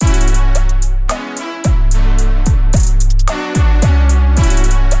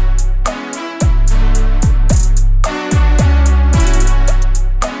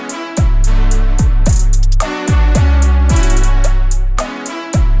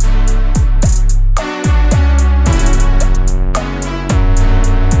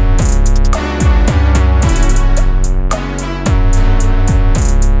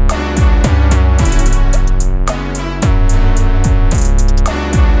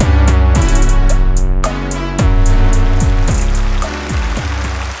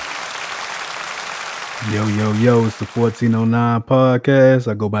yo, it's the 1409 podcast.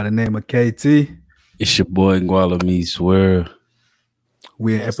 I go by the name of KT. It's your boy Gualami Swear.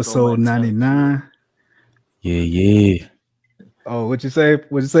 We're in episode 99. Yeah. Oh, what you say?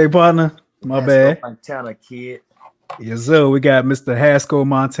 What you say, partner? My bad. Montana kid. Yes, sir. We got Mr. Haskell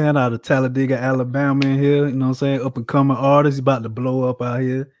Montana out of Talladega, Alabama in here. You know what I'm saying? Up and coming artist. He's about to blow up out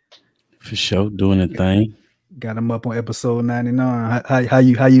here. For sure, doing a thing. Got him up on episode 99. How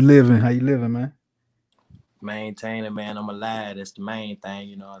you living? How you living, man? Maintaining, man. I'm alive. That's the main thing.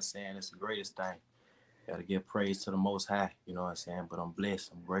 You know what I'm saying? It's the greatest thing. Gotta give praise to the Most High. You know what I'm saying? But I'm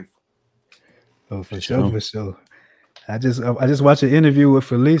blessed. I'm grateful. Oh, for sure. I just watched an interview with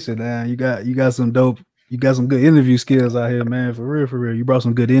Felicia. Now you got some dope. You got some good interview skills out here, man. For real. You brought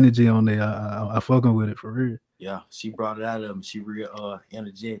some good energy on there. I fucking with it for real. Yeah, she brought it out of me. She real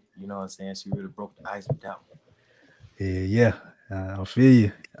energetic. You know what I'm saying? She really broke the ice with that one. Yeah. I feel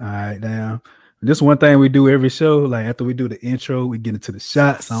you. All right, now. This one thing we do every show, like after we do the intro, we get into the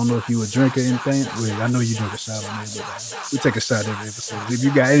shots. I don't know if you a drink or anything. Well, I know you drink a shot on there, but we take a shot every episode. If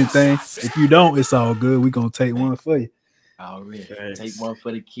you got anything, if you don't, it's all good. We gonna take one for you. Already. Take one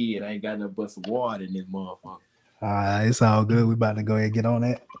for the kid. I ain't got no but some water in this motherfucker. All right, it's all good. We about to go ahead and get on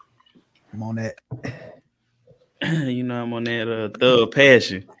that. I'm on that. You know, I'm on that thug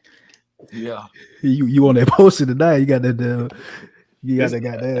passion. Yeah. You on that poster tonight? You got that. You got that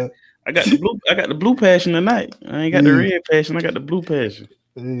goddamn. I got the blue passion tonight. I ain't got the red passion. I got the blue passion.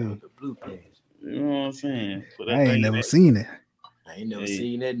 Yeah. The blue passion. You know what I'm saying? I ain't never seen it. I ain't never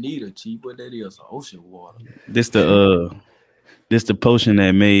seen that neither. Chief, what that is? Ocean water. This the potion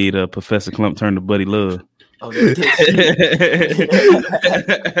that made Professor Clump turn to Buddy Love. Oh, that's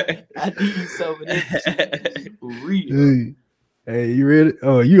I need some of that for real. Hey, you ready?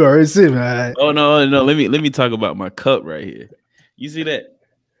 Oh, you already sipping. Right. Oh no. Let me talk about my cup right here. You see that?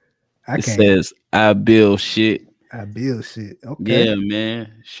 It says I build shit. Okay. Yeah,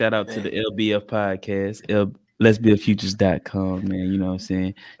 man. Shout out to the LBF podcast. Let'sBuildFutures.com, man. You know what I'm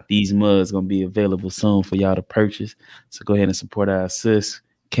saying? These mugs gonna be available soon for y'all to purchase. So go ahead and support our sis,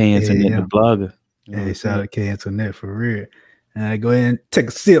 K Internet, the blogger. Hey, shout out to K Internet for real. All right, go ahead and take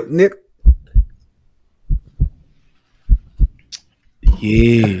a sip, Nick.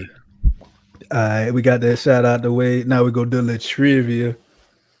 Yeah. All right, we got that shout out the way. Now we go do a little trivia.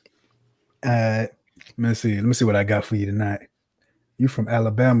 All right, let me see what I got for you tonight. You from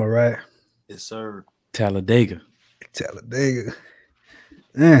Alabama, right? Yes, sir. Talladega.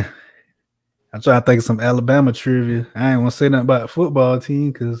 Yeah. I'm trying to think of some Alabama trivia. I ain't want to say nothing about the football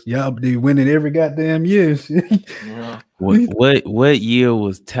team because y'all be winning every goddamn year. Yeah. What year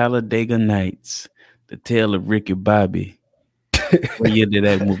was Talladega Nights? The Tale of Ricky Bobby. What year did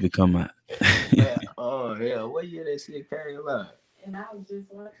that movie come out? Oh hell, what year that shit came out? And I was just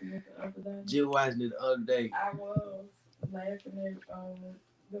watching it the other day. Just watching it the other day. I was laughing at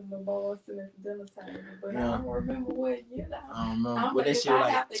the boys sitting at the dinner table, but I don't remember what year. I don't remember. But that shit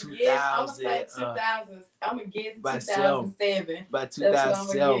like 2000. I'm gonna say 2000. I'm gonna guess 2007. By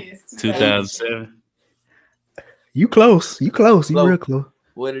 2007. 2007. You close. You real close.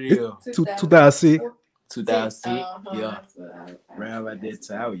 What it is? 2006. 2006. Yeah. Around about that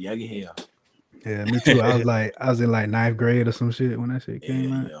time, I was young as hell. Yeah, me too. I was in like 9th grade or some shit when that shit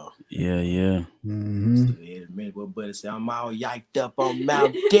came out. Yeah. Mm-hmm. But say I'm all yiked up on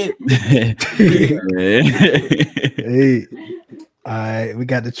Mount Dip. Hey, all right, we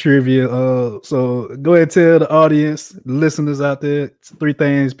got the trivia. So go ahead and tell the audience, the listeners out there, 3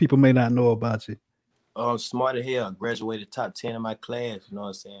 things people may not know about you. Smart as hell. Graduated top 10 in my class. You know what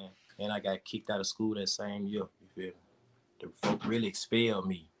I'm saying? And I got kicked out of school that same year. You feel me? The folk really expelled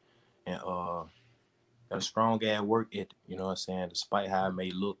me. And got a strong ass work ethic, you know what I'm saying? Despite how I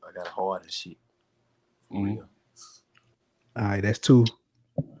may look, I got hard as shit. For real. All right, that's 2.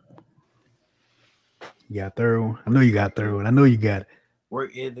 You got 3rd one. I know you got 3rd one. I know you got it.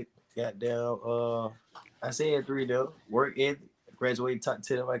 Work ethic, goddamn. I said 3 though. Work ethic, graduated top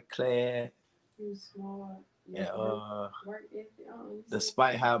 10 of my class. You smart. Yeah, work ethic.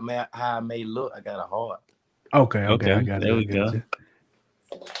 despite how I may look, I got a heart. Okay, I got it. There we go.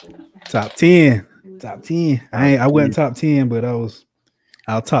 Top 10. I wasn't top 10, but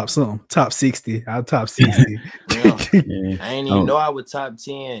I'll top something. Top 60. I'll top 60. Yeah. I ain't even know I was top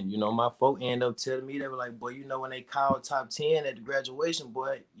 10. You know, my folk end up telling me, they were like, boy, you know, when they called top 10 at the graduation,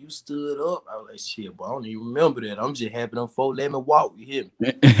 boy, you stood up. I was like, shit, boy, I don't even remember that. I'm just happy them folk let me walk. You hear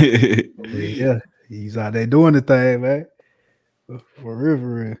me? Yeah. He's out there doing the thing, man. For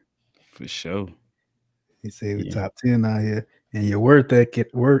real. For sure. He said we top 10 out here. And your work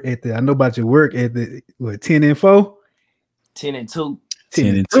ethic. I know about your work ethic. What, 10 and 4? 10 and 2.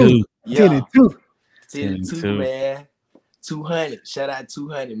 10 and 2. Yeah. 10 and 2. 10-2, man. 200. Shout out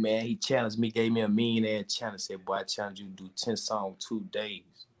 200, man. He challenged me, gave me a mean ass challenge. Said, boy, I challenge you to do 10 songs 2 days.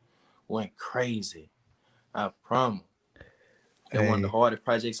 Went crazy. I promise. That's one of the hardest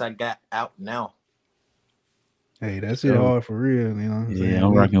projects I got out now. Hey, that shit hard for real. You know what I'm saying?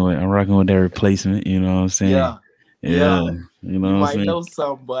 I'm rocking with that replacement. You know what I'm saying? Yeah. You know you what I'm might saying? know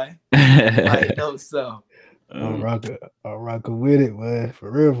something, boy. You might know something. I'm rocking with it, man.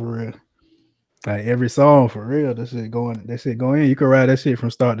 For real. Like every song, for real. That shit going in. You can ride that shit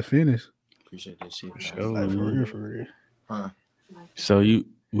from start to finish. Appreciate that shit. Sure, like, for real. Huh. So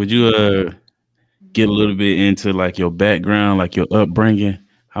would you get a little bit into like your background, like your upbringing?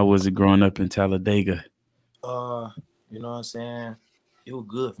 How was it growing up in Talladega? You know what I'm saying? It was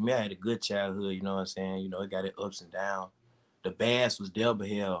good for me. I had a good childhood, you know what I'm saying? You know, it got its ups and downs. The bads was there, but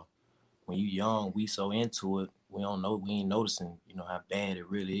hell, when you young, we so into it, we ain't noticing, you know, how bad it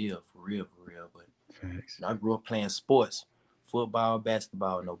really is, for real. But you know, I grew up playing sports, football,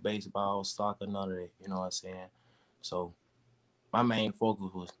 basketball, no baseball, soccer, none of that, you know what I'm saying? So my main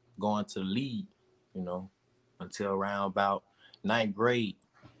focus was going to the league, you know, until around about 9th grade.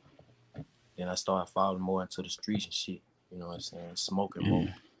 Then I started falling more into the streets and shit, you know what I'm saying, smoking more.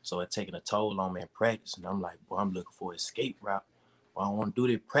 So it taking a toll on me in practice. And I'm like, boy, I'm looking for an escape route. Well, I don't want to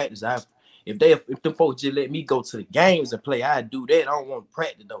do that practice. If the folks just let me go to the games and play, I'd do that. I don't want to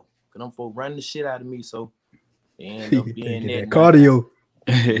practice though. Cause them folks running the shit out of me. So it ended up being that cardio.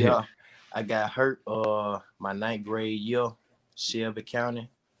 Yeah. I got hurt my 9th grade year, Shelby County.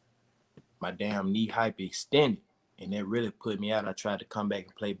 My damn knee hyperextended. And that really put me out. I tried to come back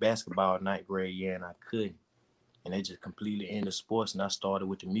and play basketball 9th grade year and I couldn't. And they just completely ended sports and I started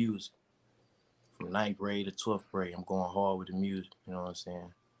with the music. From 9th grade to 12th grade, I'm going hard with the music, you know what I'm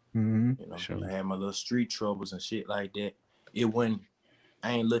saying? Mm-hmm. You know, I had my little street troubles and shit like that.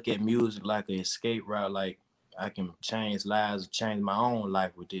 I ain't look at music like an escape route, like I can change lives, change my own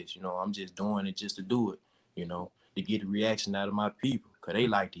life with this, you know. I'm just doing it just to do it, you know, to get the reaction out of my people, because they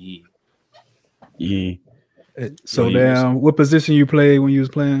like to hear it. Yeah. So what position you played when you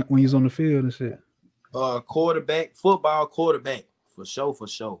was on the field and shit? Quarterback, football quarterback, for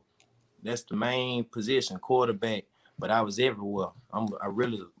sure. That's the main position, quarterback. But I was everywhere. I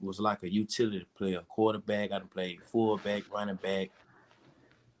really was like a utility player. Quarterback, I done played fullback, running back,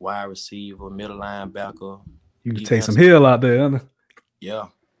 wide receiver, middle linebacker. You can take some hill out there, huh? Yeah.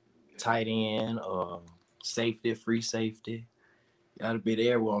 Tight end, safety, free safety. Gotta be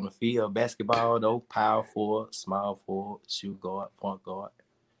there on the field. Basketball though, power forward, small forward, shoot guard, point guard,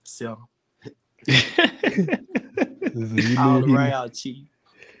 center. All around, chief.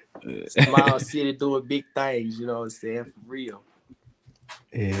 Small city doing big things, you know what I'm saying? For real.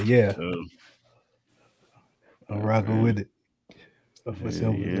 Yeah. I'm rocking with it. For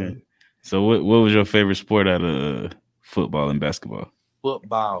sure. Yeah. So what was your favorite sport out of football and basketball?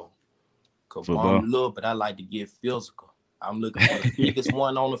 Football. Cause I'm little, but I like to get physical. I'm looking for the biggest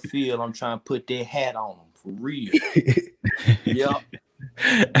one on the field. I'm trying to put that hat on them, for real. Yup.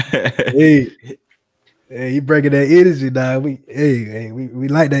 Hey, you breaking that energy now. We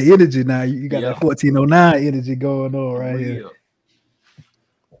like that energy now. You got that 1409 energy going on right here.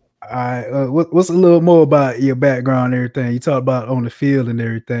 All right. What's a little more about your background and everything? You talked about on the field and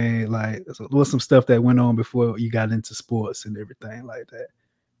everything. Like, what's some stuff that went on before you got into sports and everything like that?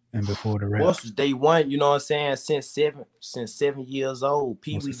 And before the rap. Sports was day one, you know what I'm saying? Since 7 years old,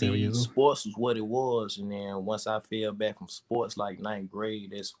 Pee Wee League, sports was what it was. And then once I fell back from sports, like 9th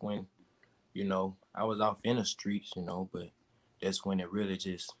grade, that's when, you know, I was off in the streets, you know, but that's when it really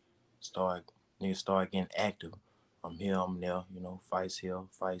just niggas started getting active. I'm here, I'm there, you know, fights here,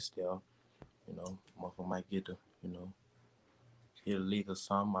 fights there, you know, motherfucker might get to, you know, hit a league or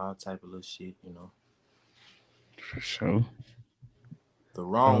something, all type of little shit, you know. For sure. The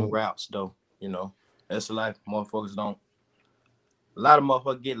wrong routes, though, you know. That's the life motherfuckers don't. A lot of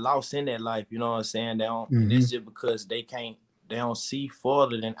motherfuckers get lost in that life, you know what I'm saying? They don't, and it's just because they don't see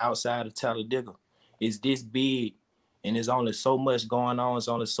further than outside of Talladega. It's this big, and there's only so much going on. There's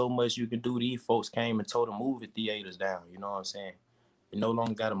only so much you can do. These folks came and tore the movie theaters down, you know what I'm saying? You no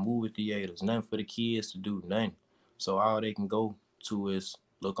longer got a movie theaters, nothing for the kids to do, nothing. So all they can go to is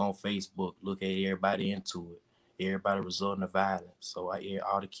look on Facebook, look at everybody into it. Everybody resorting to violence. So I hear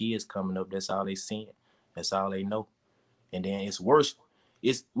all the kids coming up, that's all they seeing. That's all they know. And then it's worse.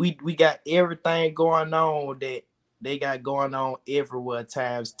 We got everything going on that they got going on everywhere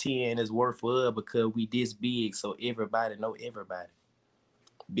times 10 is worth for us because we this big, so everybody know everybody.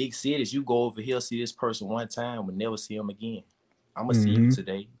 Big cities, you go over here, see this person one time, we'll never see them again. I'm going to see you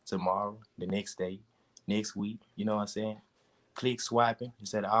today, tomorrow, the next day, next week. You know what I'm saying? Click swiping.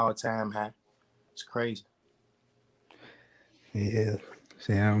 It's at an all-time high. It's crazy. Yeah.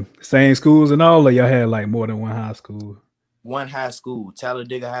 Same schools and all, or y'all had like more than one high school? One high school,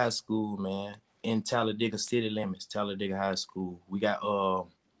 Talladega High School, man. In Talladega city limits, Talladega High School. We got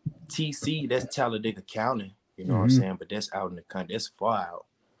TC, that's Talladega County, you know what I'm saying? But that's out in the country, that's far out.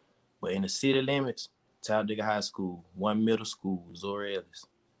 But in the city limits, Talladega High School, one middle school, Zora Ellis.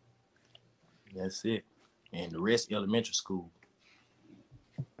 That's it. And the rest elementary school.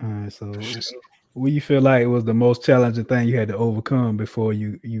 All right, so what do you feel like was the most challenging thing you had to overcome before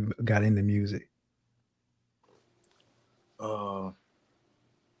you got into music?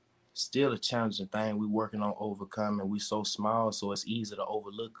 Still a challenging thing we working on overcoming. We so small, so it's easy to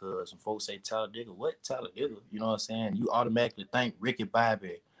overlook us. When folks say Talladega, what Talladega? You know what I'm saying? You automatically think Ricky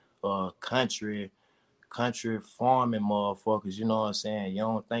Bobby, country farming motherfuckers. You know what I'm saying? You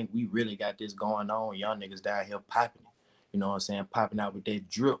don't think we really got this going on. Y'all niggas down here popping it. You know what I'm saying? Popping out with that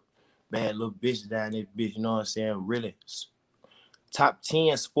drip. Bad little bitch down there, bitch. You know what I'm saying? Really top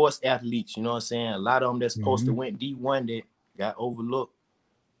 10 sports athletes. You know what I'm saying? A lot of them that's supposed to went D1 that got overlooked.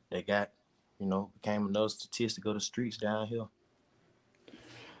 They got, became another statistic of the streets down here.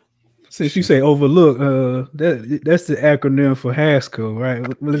 Since you say overlook, that's the acronym for Haskell, right?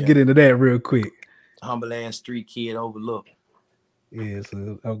 Let's get into that real quick. Humble ass street kid overlooked. Yeah,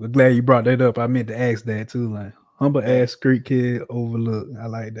 so I'm glad you brought that up. I meant to ask that too. Like humble ass street kid overlooked. I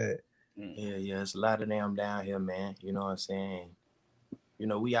like that. Yeah, it's a lot of them down here, man. You know what I'm saying?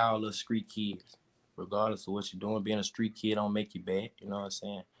 We all little street kids. Regardless of what you're doing, being a street kid don't make you bad. You know what I'm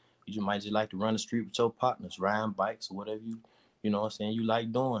saying? You might just like to run the street with your partners, riding bikes or whatever you know what I'm saying, you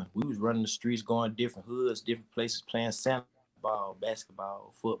like doing. We was running the streets, going different hoods, different places, playing sandball,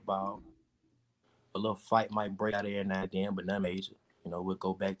 basketball, football. A little fight might break out every now and then, but none major. We'll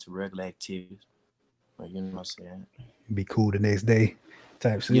go back to regular activities. You know what I'm saying? Be cool the next day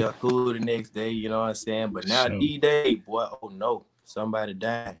type shit. Yeah, cool the next day, you know what I'm saying? But now D-Day, boy, oh no, somebody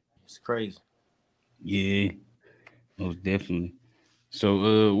died. It's crazy. Yeah, most definitely.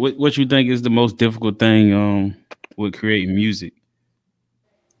 So what you think is the most difficult thing with creating music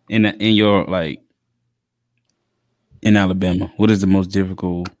in your like in Alabama? What is the most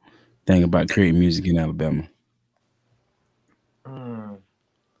difficult thing about creating music in Alabama?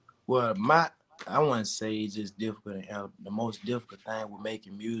 Well, I wouldn't say it's just difficult in Alabama. The most difficult thing with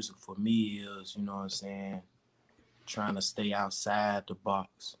making music for me is, you know what I'm saying, trying to stay outside the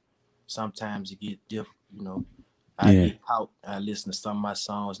box. Sometimes it get difficult, I get out, I listen to some of my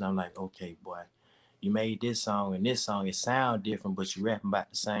songs and I'm like, okay, boy, you made this song and this song, it sound different, but you rapping about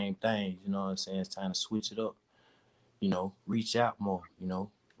the same things, you know what I'm saying? It's time to switch it up, reach out more,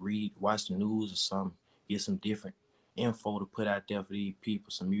 read, watch the news or something, get some different info to put out there for these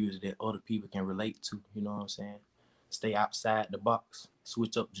people, some music that other people can relate to, you know what I'm saying? Stay outside the box,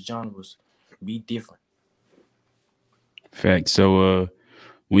 switch up the genres, be different. Fact. So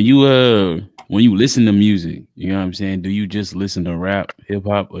when you listen to music, you know what I'm saying, do you just listen to rap, hip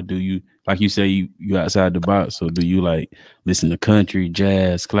hop, or do you, like you say, you outside the box, so do you like listen to country,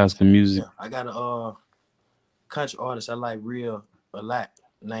 jazz, classical music? Yeah, I got a country artist I like a lot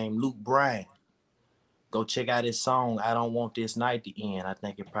named Luke Bryan. Go check out his song, I Don't Want This Night to End. I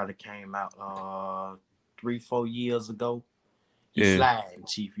think it probably came out 3-4 years ago. He's sliding,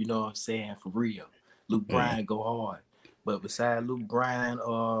 Chief, you know what I'm saying, for real. Luke Bryan go hard. But besides Luke Bryan,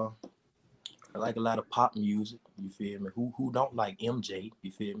 I like a lot of pop music, you feel me? Who don't like MJ,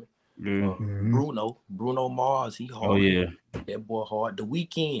 you feel me? Bruno Mars, he hard. Oh yeah. That boy hard. The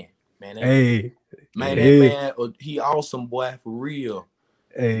Weeknd, man. That man, he awesome, boy, for real.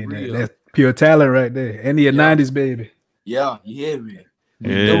 Hey, that's pure talent right there. And he a 90s baby. Yeah, you hear me? He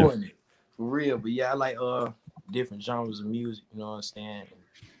doing it. For real. But yeah, I like different genres of music, you know what I'm saying?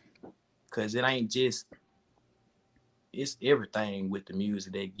 Cause it ain't just, it's everything with the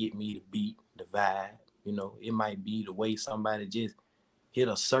music that get me the beat, the vibe. It might be the way somebody just hit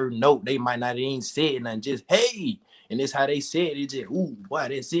a certain note. They might not even say it and just, hey, and that's how they said it. Just, ooh, boy,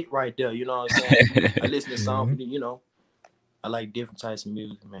 that's it right there. You know what I'm saying? I listen to songs, I like different types of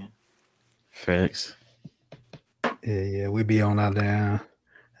music, man. Facts. Yeah, we be on out there.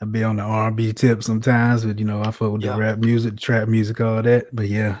 I be on the R&B tip sometimes, but I fuck with the rap music, trap music, all that. But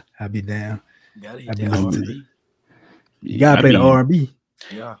yeah, I be down. You gotta hit that R&B. You gotta play the R&B.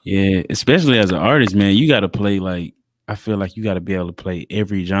 Yeah, especially as an artist, man, you gotta play I feel like you gotta be able to play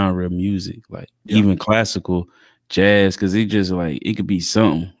every genre of music, even classical, jazz, because it just it could be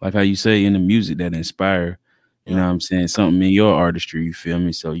something, like how you say in the music that inspire, you know what I'm saying, something in your artistry, you feel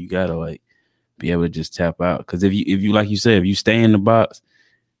me? So you gotta be able to just tap out, because if you like you said, if you stay in the box,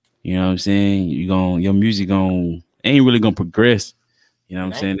 you know what I'm saying, your music ain't really gonna progress. You know what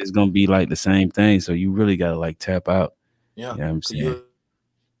I'm It saying? ain't. It's gonna be like the same thing. So you really gotta like tap out. Yeah. You know what I'm 'Cause saying?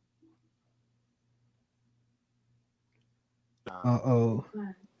 Uh-oh.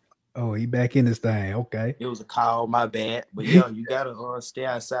 Oh, he back in this thing. Okay. It was a call, my bad. But yeah, you gotta stay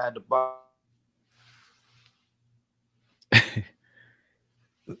outside the box.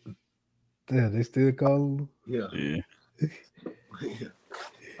 Yeah, they still call. Yeah. Yeah.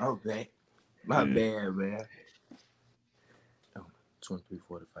 I'm back. My Yeah. bad, man.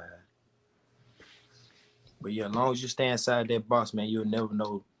 23:45. But yeah, as long as you stay inside that box, man, you'll never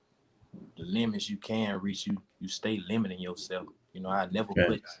know the limits you can reach. You stay limiting yourself. You know, I never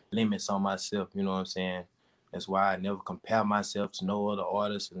put Facts. limits on myself. You know what I'm saying? That's why I never compare myself to no other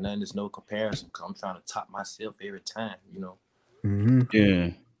artist and there's no comparison. Cause I'm trying to top myself every time. You know, Mm-hmm.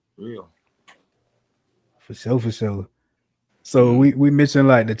 Yeah. real. For sure, for sure. So we mentioned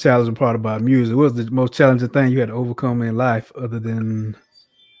like the challenging part about music. What was the most challenging thing you had to overcome in life other than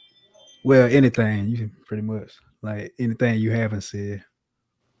anything? You pretty much like anything you haven't said.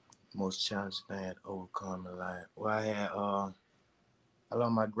 Most challenging thing I had to overcome in life. Well, I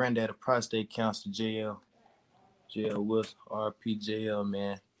lost my granddad to prostate cancer, JL. JL was RP JL,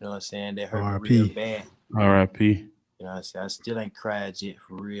 man. You know what I'm saying? That hurt me real R.I.P. bad. R.I.P. You know what I'm saying? I still ain't cried yet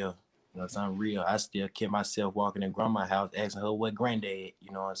for real. You know, it's unreal. I still kept myself walking in grandma's house asking her what granddad,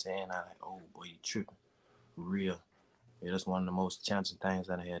 you know what I'm saying? I like, oh boy, you tripping. For real. Yeah, that's one of the most challenging things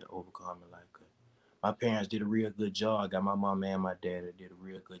that I had to overcome in life. My parents did a real good job. I got my mom and my dad that did a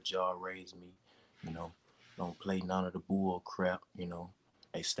real good job raising me. You know, don't play none of the bull crap, you know.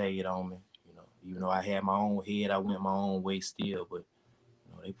 They stayed on me, you know. Even though I had my own head, I went my own way still, but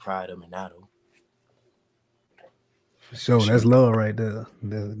you know, they proud of me now though. For sure, that's love right there.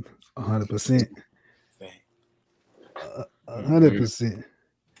 That's 100%. Fact. 100%.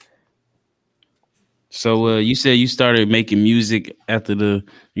 So you said you started making music after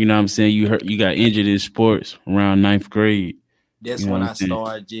you know what I'm saying, you got injured in sports around ninth grade. That's You know when what I'm I saying?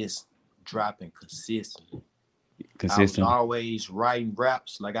 started just dropping consistently. I was Consistently. always writing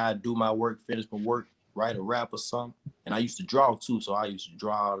raps. Like I'd do my work, finish my work, write a rap or something. And I used to draw too, so I used to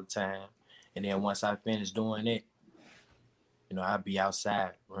draw all the time. And then once I finished doing it, you know, I'd be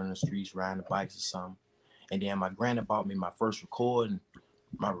outside running the streets, riding the bikes or something. And then my granny bought me my first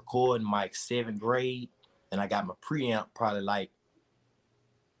my recording mic 7th grade. And I got my preamp probably like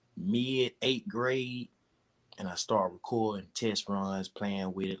mid 8th grade. And I started recording test runs,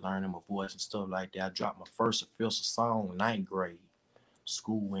 playing with it, learning my voice and stuff like that. I dropped my first official song 9th grade.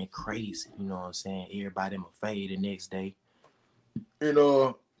 School went crazy, you know what I'm saying? Everybody in my fade the next day. You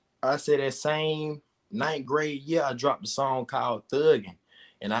know, I said that same 9th grade year, I dropped a song called Thuggin'.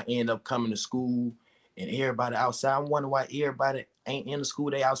 And I ended up coming to school and everybody outside. I wonder why everybody ain't in the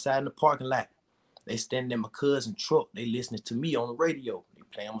school, they outside in the parking lot. They standing in my cousin's truck. They listening to me on the radio. They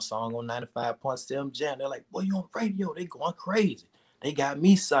playing my song on 95.7 Jam. They're like, boy, you on the radio. They going crazy. They got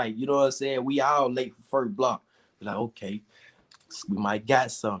me psyched. You know what I'm saying? We all late for first block. We're like, okay, we might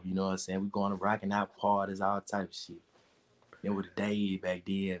got something. You know what I'm saying? We going to rocking out parties, all type of shit. It was the day back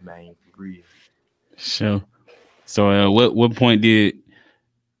then, man, for real. Sure. So what point did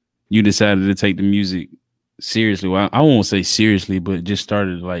you decided to take the music seriously? Well, I won't say seriously, but just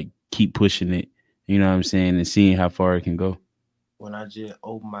started to like keep pushing it, you know what I'm saying, and seeing how far it can go. When I just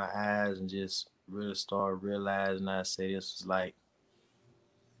opened my eyes and just really started realizing, I say this was like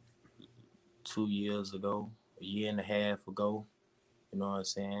 2 years ago, a year and a half ago. You know what I'm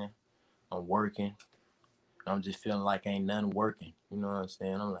saying? I'm working. I'm just feeling like ain't nothing working. You know what I'm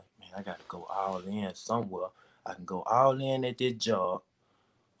saying? I'm like, man, I gotta go all in somewhere. I can go all in at this job,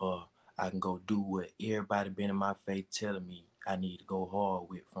 or I can go do what everybody been in my face telling me I need to go hard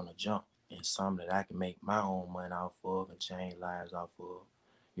with from the jump, and something that I can make my own money off of and change lives off of.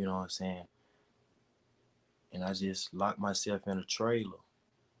 You know what I'm saying? And I just locked myself in a trailer.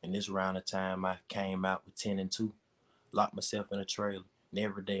 And this around the time I came out with 10 and 2, locked myself in a trailer. And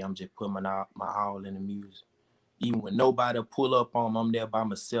every day I'm just putting my all in the music. Even when nobody pull up on me, I'm there by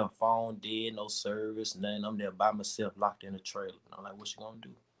myself. Phone dead, no service, nothing. I'm there by myself, locked in a trailer. And I'm like, what you gonna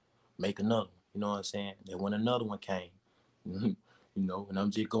do? Make another one. You know what I'm saying? Then when another one came, you know, and I'm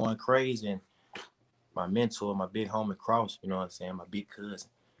just going crazy. And my mentor, my big homie Cross, you know what I'm saying? My big cousin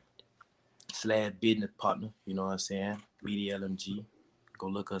 / business partner, you know what I'm saying? Media LMG. Go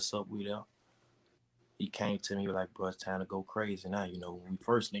look us up, we there. He came to me like, bro, it's time to go crazy now. You know, when we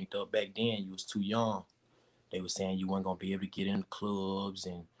first linked up back then, you was too young. They were saying you weren't gonna be able to get in the clubs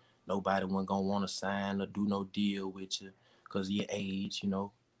and nobody wasn't gonna want to sign or do no deal with you because of your age, you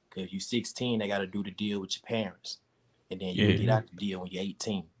know. Cause if you're 16, they gotta do the deal with your parents. And then you can get Yeah. out the deal when you're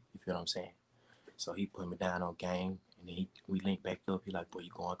 18. You feel what I'm saying? So he put me down on game And then we linked back up. He like, boy,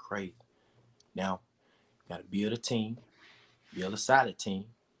 you going crazy. Now, got to build a team, build a solid team.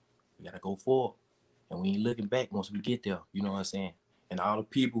 We got to go forward. And we ain't looking back once we get there. You know what I'm saying? And all the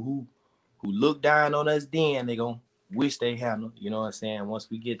people who look down on us then, they going to wish they had, you know what I'm saying, once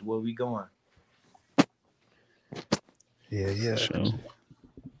we get to where we going. Yeah. Sure.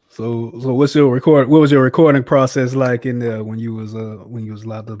 So what's your record? What was your recording process like in there when you was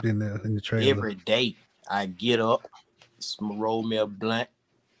locked up in the trailer? Every day I get up, roll me a blunt,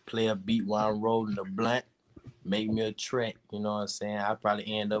 play a beat while I'm rolling the blunt, make me a track. You know what I'm saying? I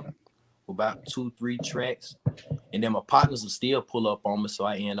probably end up with about 2-3 tracks, and then my partners will still pull up on me, so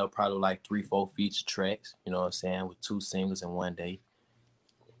I end up probably like 3-4 feature tracks. You know what I'm saying? With 2 singles in one day.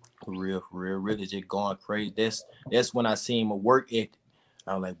 For real, really just going crazy. That's when I seen my work ethic.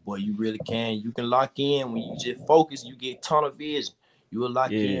 I was like, boy, you really can. You can lock in when you just focus. You get tunnel vision. You will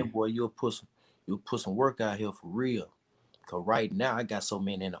lock in, boy. You'll put some work out here for real. Cause right now I got so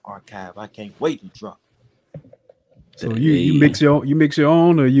many in the archive. I can't wait to drop. So you mix your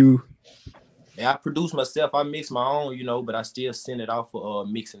own, or you? Yeah, I produce myself. I mix my own, you know, but I still send it off for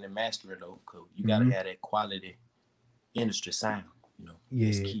mixing and mastering though. Cause you gotta have that quality industry sound. You know,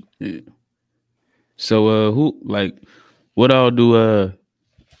 yeah. Key. Yeah. So what all do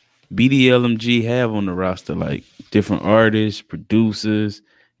BDLMG have on the roster? Like different artists, producers,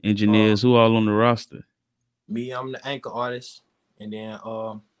 engineers, who all on the roster? Me, I'm the anchor artist, and then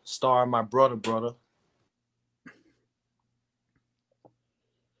Star, my brother.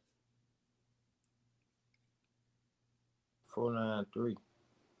 493.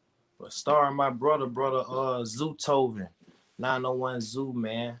 But Star, my brother, Zootoven, 901 Zoo,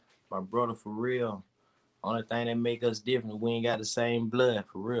 man, my brother for real. Only thing that make us different, we ain't got the same blood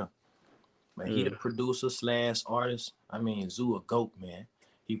for real. But he the producer / artist. I mean, Zoo a goat, man.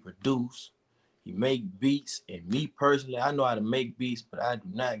 He produce, he make beats, and me personally, I know how to make beats, but I do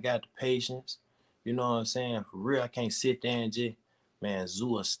not got the patience. You know what I'm saying? For real, I can't sit there and just, man, Zoo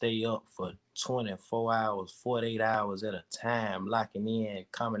will stay up for 24 hours, 48 hours at a time, locking in,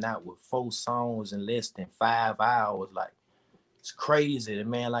 coming out with 4 songs in less than 5 hours. Like, it's crazy. The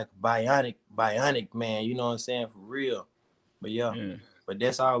man like bionic man, you know what I'm saying? For real. But yeah. But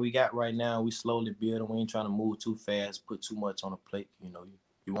that's all we got right now. We slowly building. We ain't trying to move too fast, put too much on the plate. You know,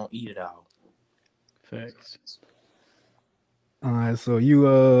 you won't eat it all. Facts. All right. So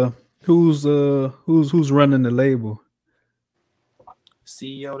you who's running the label?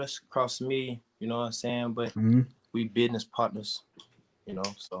 CEO, that's across me. You know what I'm saying? But we business partners. You know,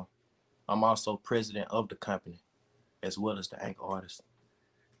 so I'm also president of the company, as well as the anchor artist.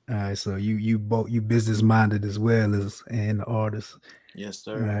 All right. So you business minded as well as the artist. Yes,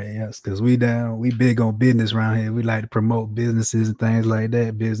 sir. All right, yes, because we big on business around here. We like to promote businesses and things like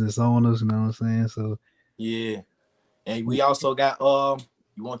that, business owners, you know what I'm saying? So yeah. And we also got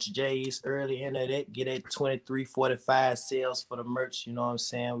you want your J's early in that, get at 23.45 sales for the merch, you know what I'm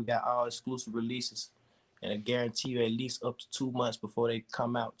saying? We got all exclusive releases, and I guarantee you at least up to 2 months before they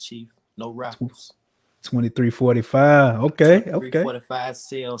come out, Chief. No raffles. 23.45. Okay. 23.45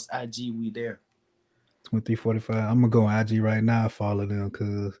 sales, IG, we there. 23.45. I'm gonna go on IG right now, follow them,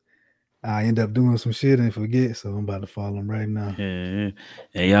 because I end up doing some shit and forget. So I'm about to follow them right now. Yeah.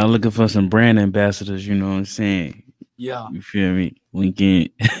 Hey, y'all looking for some brand ambassadors, you know what I'm saying? Yeah. You feel me? Weekend.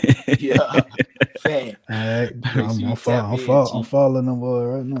 Yeah. Fact. All right. I'm following them boy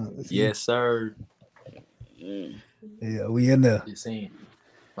right now. Yes, sir. Yeah, we in there. Just saying.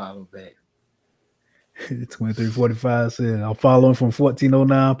 Follow back. 23.45 said I'm following from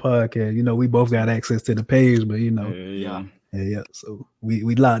 1409 podcast. You know, we both got access to the page, but you know, yeah. So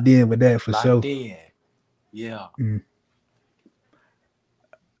we locked in with that for sure. Locked in. Yeah.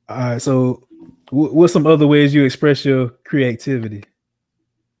 All right. So, what's some other ways you express your creativity?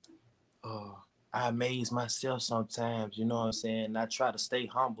 I amaze myself sometimes. You know what I'm saying? I try to stay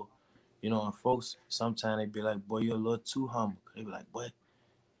humble. You know, and folks sometimes they be like, "Boy, you're a little too humble." They be like, "Boy,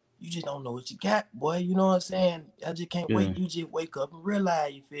 you just don't know what you got, boy." You know what I'm saying? I just can't wait. You just wake up and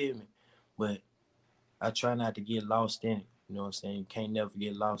realize, you feel me? But I try not to get lost in it. You know what I'm saying? You can't never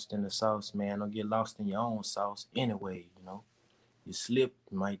get lost in the sauce, man. Don't get lost in your own sauce anyway, you know? You slip,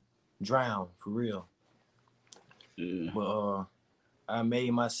 you might drown, for real. Yeah. But I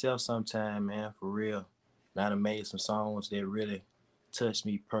made myself sometime, man, for real. And I done made some songs that really touched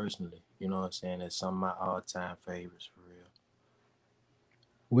me personally. You know what I'm saying? That's some of my all-time favorites, for real.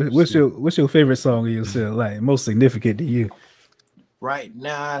 What's your favorite song of yourself? Like most significant to you? Right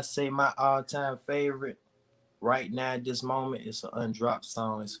now, I say my all-time favorite. Right now, at this moment, it's an undropped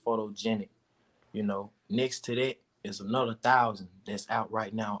song. It's Photogenic. You know, next to that is another 1,000 that's out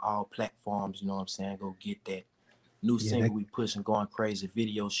right now on all platforms. You know what I'm saying? Go get that. New Yeah, single we pushing, going crazy.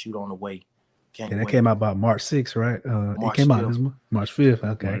 Video shoot on the way. Can't that wait. came out about March 6th, right? It March came out 5th. this month, March 5th.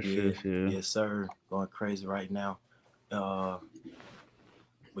 Okay. March Yeah, 5th, yeah. yes, sir. Going crazy right now.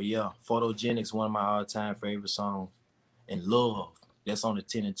 But yeah, Photogenic's one of my all-time favorite songs. And Love, that's on the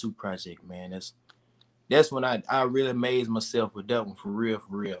 10 and 2 project, man. That's when I really amazed myself with that one for real,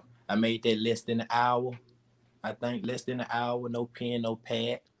 for real. I made that less than an hour. I think less than an hour, no pen, no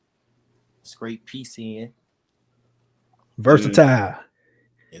pad. Straight piece in. Versatile.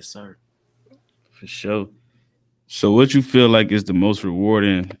 Yes, sir. For sure. So what you feel like is the most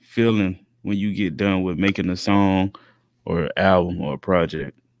rewarding feeling when you get done with making a song or an album or a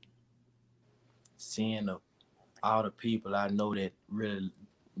project? Seeing all the people I know that really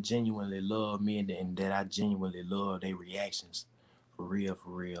genuinely love me and that I genuinely love their reactions. For real, for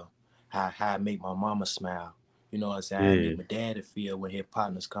real. How I make my mama smile. You know what I'm saying? I Yeah. make my daddy feel when his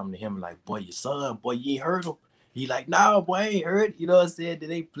partners come to him like, boy, your son, boy, you ain't heard him. He like, no, boy, I ain't heard. You know what I'm saying? Then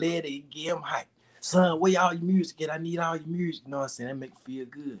they play it, they give him hype. Son, where all your music at? I need all your music. You know what I'm saying? That make me feel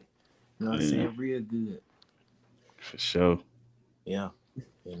good. You know what I'm saying? Real good. For sure. Yeah.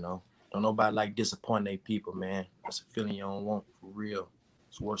 You know. Don't nobody like disappointing their people, man. That's a feeling you don't want for real.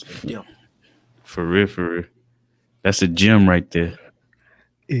 It's worse than death. For real, for real. That's a gem right there.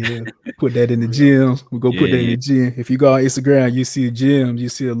 Yeah, put that in the gyms. We go put that in Yeah. the gym. If you go on Instagram, you see gyms, you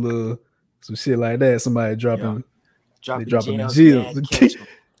see a little some shit like that. Somebody dropping, they dropping the Gems, gyms. gang, catch 'em.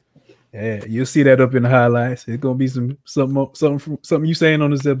 Yeah, you'll see that up in the highlights. It's gonna be something you saying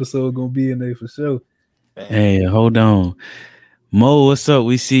on this episode gonna be in there for sure. Hey, hold on. Mo, what's up?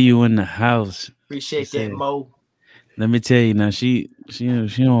 We see you in the house. Appreciate She that, said- Mo. Let me tell you now, she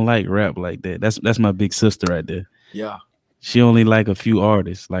don't like rap like that. That's my big sister right there. Yeah. She only like a few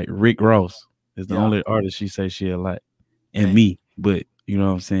artists, like Rick Ross is the Yeah. only artist she say she'll like, and Man. me. But you know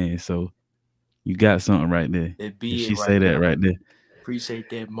what I'm saying. So you got something right there. That If big she right say that there. right there Appreciate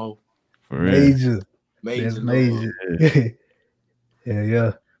that, Mo. for real. Major. Major That's love. major.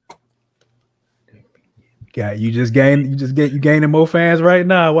 Yeah. Got you gaining more fans right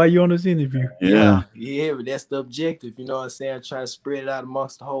now while you on this interview. Yeah, Yeah, but that's the objective. You know what I'm saying? I'm trying to spread it out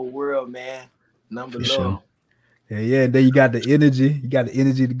amongst the whole world, man. Number For love. sure. Yeah. And then you got the energy. You got the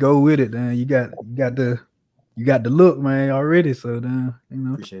energy to go with it. Then you got the look, man, already. So then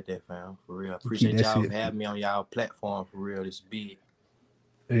Appreciate that, fam. For real. keep Appreciate that y'all shit. for having me on y'all platform. For real, it's big.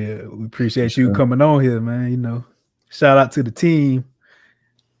 Yeah, we appreciate For you sure. coming on here, man. Shout out to the team.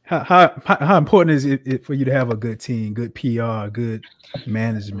 How important is it for you to have a good team, good PR, good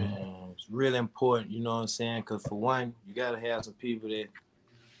management? Man, it's really important. You know what I'm saying? Because for one, you gotta have some people that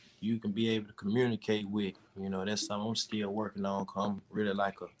you can be able to communicate with. You know, that's something I'm still working on. Cause I'm really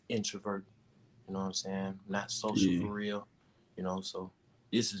like an introvert. You know what I'm saying? Not social for real. You know, so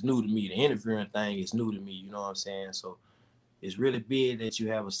this is new to me. The interviewing thing is new to me. You know what I'm saying? So it's really big that you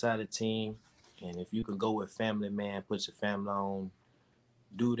have a solid team. And if you can go with family, man, put your family on,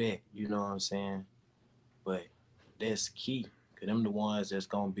 do that. You know what I'm saying? But that's key. Cause them the ones that's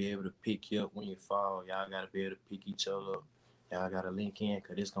gonna be able to pick you up when you fall. Y'all gotta be able to pick each other up. Y'all gotta link in,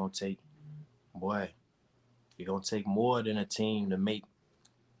 cause it's gonna take, boy, it's gonna take more than a team to make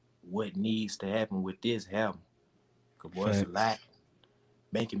what needs to happen with this happen. Cause boy, it's a lot.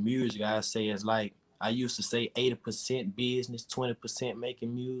 Making music, I say, is like, I used to say 80% business, 20%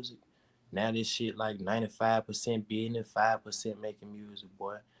 making music. Now this shit like 95% business, 5% making music,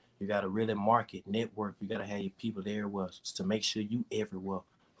 boy. You gotta really market, network. You gotta have your people everywhere to make sure you everywhere,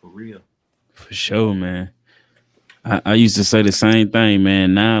 for real. For sure, man. I used to say the same thing,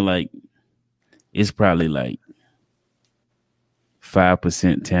 man. Now, like, it's probably like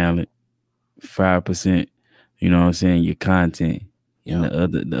 5% talent, 5%, you know what I'm saying, your content. And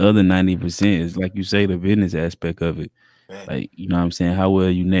the other 90% is, like you say, the business aspect of it. Right. Like, you know what I'm saying, how well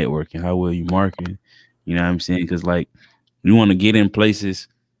you networking, how well you marketing. You know what I'm saying? Because, like, you want to get in places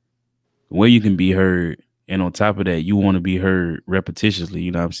where you can be heard. And on top of that, you want to be heard repetitiously, you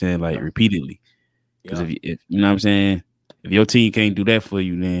know what I'm saying? Like, repeatedly. Because if you know what I'm saying, if your team can't do that for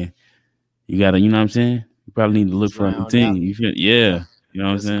you, then you gotta, you know what I'm saying? You probably need to look for a new team. You feel, yeah. You know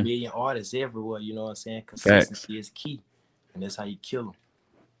what I'm There's a saying? million artists everywhere, you know what I'm saying? Consistency is key. And that's how you kill them.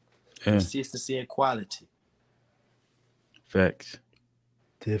 Yeah. Consistency and quality. Facts.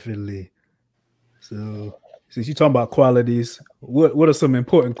 Definitely. So since you're talking about qualities, what are some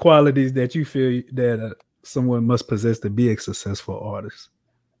important qualities that you feel that someone must possess to be a successful artist?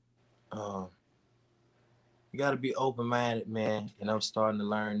 You got to be open-minded, man. And I'm starting to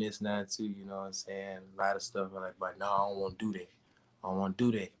learn this now, too. You know what I'm saying? A lot of stuff I'm like, but no, I don't want to do that. I don't want to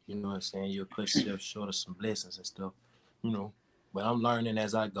do that. You know what I'm saying? You'll cut yourself short of some blessings and stuff, you know. But I'm learning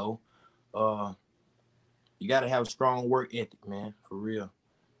as I go. you gotta have a strong work ethic, man, for real.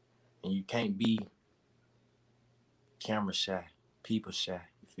 And you can't be camera shy, people shy.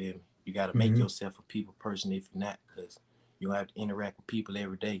 You feel me? You gotta make Mhm. yourself a people person if you're not, because you have to interact with people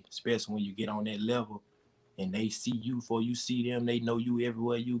every day, especially when you get on that level and they see you before you see them. They know you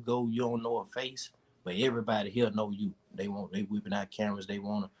everywhere you go. You don't know a face, but everybody here know you. They whipping out cameras. They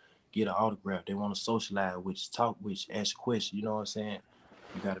want to get an autograph. They want to socialize, which talk, which ask questions. You know what I'm saying?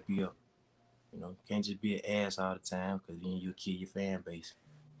 You gotta be up. You can't just be an ass all the time, because then you'll kill your fan base.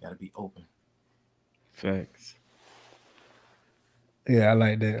 You gotta be open. Facts. Yeah, I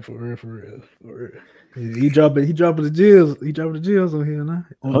like that for real, for real, for real. He dropping the jibs. He dropping the jibs on here now.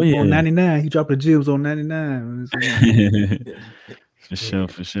 Oh On yeah. 99. He dropping the jibs on 99. For sure,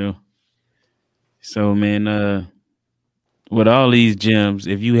 for sure. So man, with all these gems,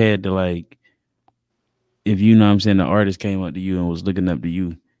 if you had to like, if you know what I'm saying, the artist came up to you and was looking up to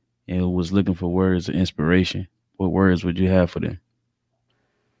you and was looking for words of inspiration, what words would you have for them?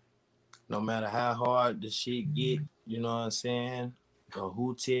 No matter how hard the shit get, you know what I'm saying, or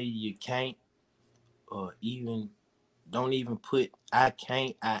who tell you can't, or even don't even put I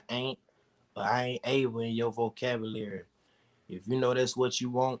can't, I ain't, or I ain't able in your vocabulary. If you know that's what you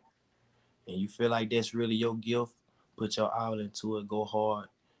want and you feel like that's really your gift, put your all into it, go hard,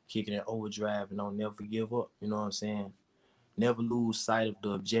 kicking it overdrive, and don't never give up. You know what I'm saying? Never lose sight of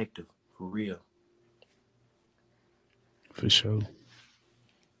the objective, for real. For sure.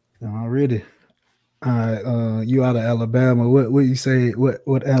 Already. All right, you out of Alabama. What you say?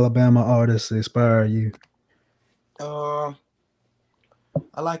 What Alabama artists inspire you? Uh,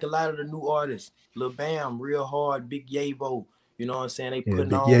 I like a lot of the new artists. Lil Bam, Real Hard, Big Yavo. You know what I'm saying? They Yeah, putting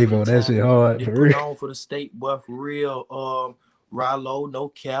Big on for the Yavo. That time. shit hard They for putting real. on for the state, boy, for real. Rallo, no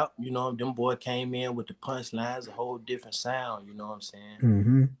cap. Them boy came in with the punchlines, a whole different sound. You know what I'm saying?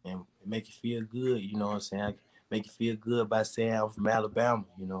 Mm-hmm. And it make you feel good. You know what I'm saying? Make you feel good by saying I'm from Alabama.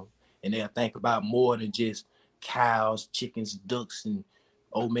 And they'll think about more than just cows, chickens, ducks, and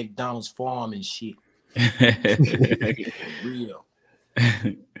old McDonald's farm and shit. Real.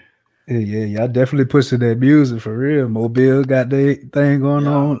 Yeah. I definitely pushing that music for real. Mobile got their thing going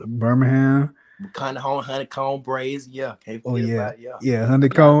Yeah. on. Birmingham. Kind of honeycomb braids. Yeah. Can't Oh forget yeah, about it. Yeah. yeah. A lot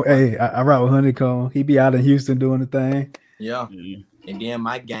Honeycomb. of Hey, I rock with Honeycomb. He be out in Houston doing the thing. Yeah. Yeah. And then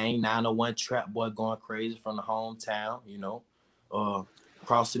my gang, 901 Trap Boy, going crazy from the hometown,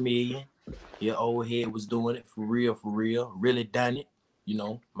 Cross a million. Your old head was doing it for real. Really done it.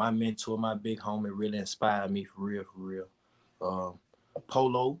 My mentor, my big homie really inspired me for real.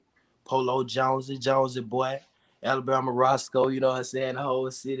 Polo, Jonesy boy, Alabama Roscoe, you know what I'm saying? The whole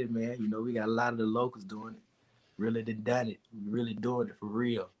city, man. We got a lot of the locals doing it. Really done it. Really doing it for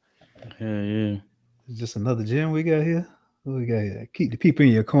real. Hell yeah. It's just another gym we got here. What we got here? Keep the people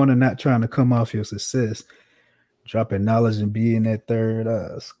in your corner, not trying to come off your success. Dropping knowledge and being that third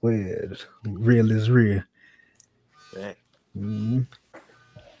squared. Real is real. Right. Mhm.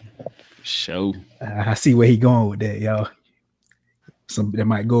 For sure. I see where he going with that, y'all. Some that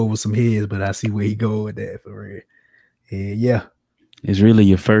might go over some heads, but I see where he going with that for real. Yeah. It's really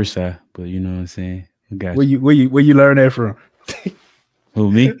your first eye, but you know what I'm saying? We got Where you. where you learn that from?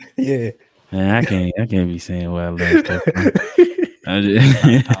 Who, me? Yeah. Man, I can't be saying where I learned stuff from. I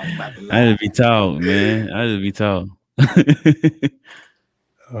just, I just be taught, man. I just be taught.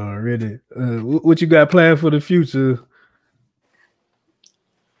 Already. What you got planned for the future,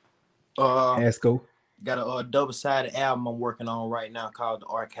 Uh, Asco? got a double-sided album I'm working on right now called The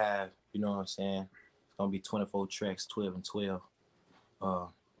Archive. You know what I'm saying? It's gonna be 24 tracks, 12 and 12. Uh,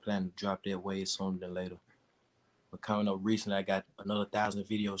 Planning to drop that way sooner than later. But coming up recently, I got another 1,000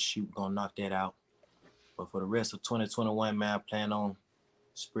 video shoot. Gonna knock that out. But for the rest of 2021, man, I plan on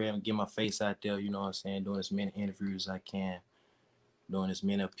spreading, get my face out there. You know what I'm saying? Doing as many interviews as I can, doing as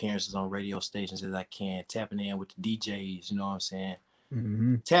many appearances on radio stations as I can, tapping in with the DJs. You know what I'm saying?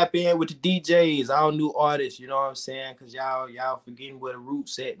 Mm-hmm. Tap in with the DJs, all new artists, you know what I'm saying? Cause y'all forgetting where the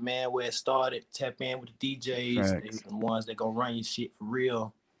roots at, man, where it started. Tap in with the DJs, they Facts. the ones that gonna run your shit for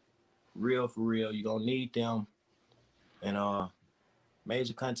real for real. You gonna need them. And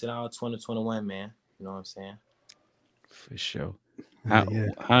major content all 2021, man. You know what I'm saying? For sure. Yeah.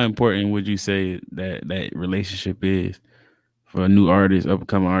 How important would you say that relationship is for a new artist, up and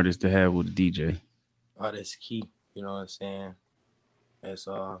coming artist to have with a DJ? Oh, that's key. You know what I'm saying? That's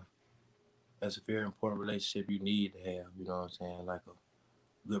that's a very important relationship you need to have. You know what I'm saying? Like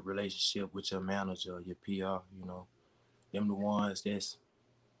a good relationship with your manager, your PR. Them the ones that's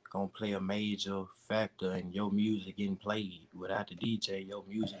gonna play a major factor in your music getting played. Without the DJ, your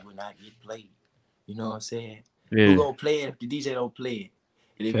music will not get played. You know what I'm saying? Who Yeah. gonna play it if the DJ don't play it?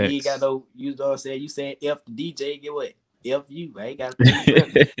 And if you ain't got no, you know what I'm saying, you saying F the DJ, get what? F you. I ain't gotta play your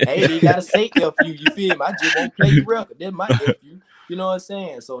record. I ain't even gotta say F you. You feel me? I just won't play your record. That's my F you. You know what I'm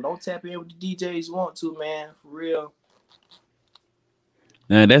saying? So don't tap in with the DJs you want to, man. For real.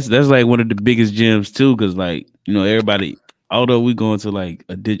 Now that's like one of the biggest gems too, because like, you know, everybody, although we go into like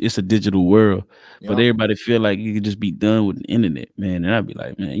it's a digital world, but everybody feel like you can just be done with the internet, man. And I'd be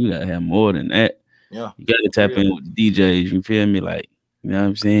like, man, you gotta have more than that. Yeah. You gotta tap in with the DJs. You feel me? Like, you know what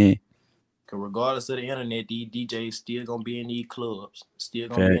I'm saying? Cause regardless of the internet, these DJs still gonna be in these clubs, still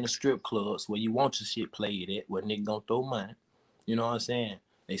gonna be in the strip clubs where you want your shit played at, where niggas gonna throw money. You know what I'm saying?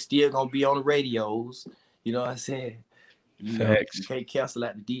 They still gonna be on the radios. You know what I'm saying? You know, you can't cancel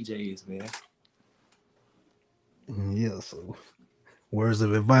out the DJs, man. Yeah, so words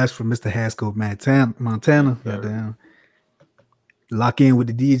of advice from Mr. Haskell Montana. Goddamn. Lock in with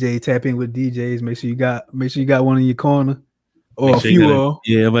the DJ, tap in with DJs, make sure you got one in your corner. Or a few of.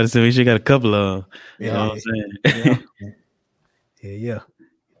 Yeah, I'm about to say make sure you got a couple of. You know what I'm saying? Yeah.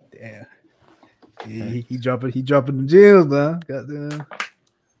 Damn. Yeah, he dropping the gems, man. Goddamn.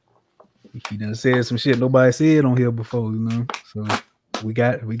 He done said some shit nobody said on here before, you know. So we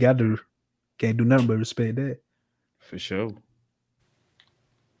got to can't do nothing but respect that. For sure.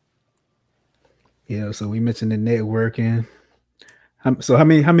 Yeah, so we mentioned the networking. So how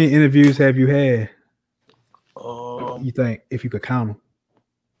many interviews have you had? You think, if you could count them?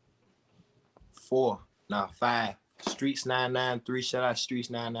 4, now 5. Streets 993, shout out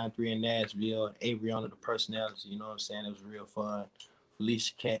Streets 993 in Nashville. Avery under the personality, you know what I'm saying? It was real fun.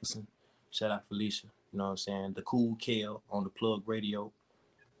 Felicia Catson, shout out Felicia, you know what I'm saying? The Cool Kale on the Plug Radio.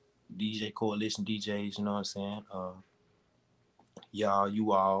 DJ Coalition DJs, you know what I'm saying? Y'all,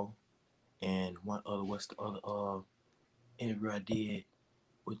 you all, and one other, what's the other interview I did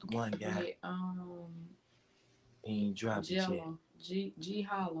with the one guy? He ain't dropped it yet. G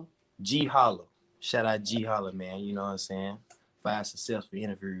Holla. G Holla. Shout out G Holla, man. You know what I'm saying? 5 successful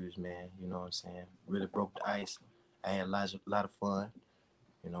interviews, man. You know what I'm saying? Really broke the ice. I had a lot of fun.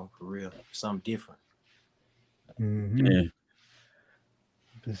 You know, for real. Something different. Mm-hmm. Yeah.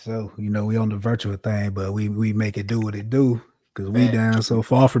 So, you know, we on the virtual thing, but we make it do what it do. Because we down so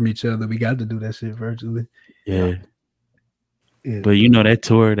far from each other. We got to do that shit virtually. Yeah. But you know, that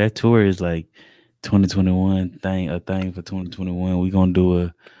tour is like 2021 a thing for 2021. We gonna do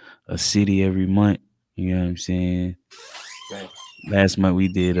a city every month. You know what I'm saying? Right. Last month we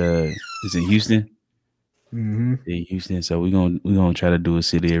did it's in Houston. Mm-hmm. In Houston. So we gonna try to do a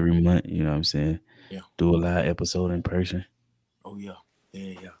city every month, you know what I'm saying? Yeah. Do a live episode in person. Oh yeah.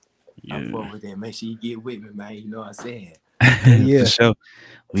 Yeah. I fuck with that. Make sure you get with me, man. You know what I'm saying? Yeah. For sure.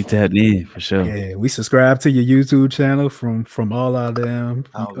 We tapped in for sure. Yeah, we subscribe to your YouTube channel from all our damn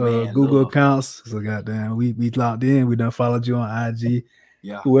Google accounts. So goddamn, we locked in. We done followed you on IG.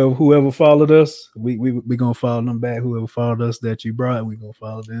 Yeah. Whoever followed us, we gonna follow them back. Whoever followed us that you brought, we gonna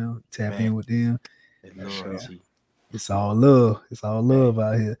follow them. Tap in with them. It's all love. It's all love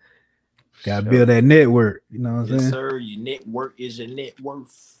out here. Gotta build that network. You know what I'm saying? Yes, sir. Your network is your net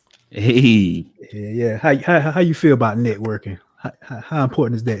worth. Hey. Yeah. How you feel about networking? How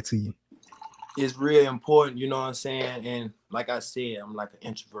important is that to you? It's really important, you know what I'm saying? And like I said, I'm like an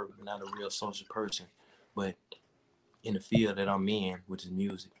introvert, not a real social person. But in the field that I'm in, which is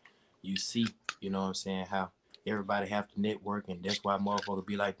music, you see, you know what I'm saying, how everybody have to network, and that's why motherfuckers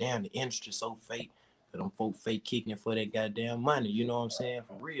be like, damn, the industry's so fake. But them folk fake kicking it for that goddamn money, you know what I'm saying?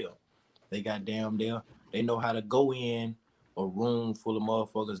 For real. They goddamn they know how to go in a room full of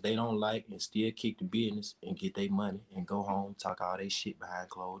motherfuckers they don't like and still kick the business and get their money and go home, talk all they shit behind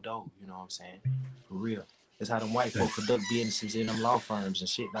closed doors. You know what I'm saying? For real. That's how them white folk conduct businesses in them law firms and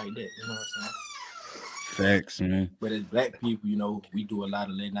shit like that. You know what I'm saying? Facts, man. But as black people, you know, we do a lot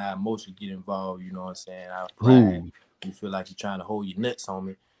of letting our emotions get involved. You know what I'm saying? Our pride. You feel like you're trying to hold your nuts on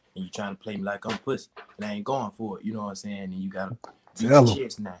me and you're trying to play me like I'm pussy and I ain't going for it. You know what I'm saying? And you gotta beat your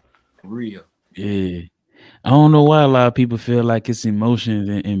chest now. For real. Yeah. I don't know why a lot of people feel like it's emotions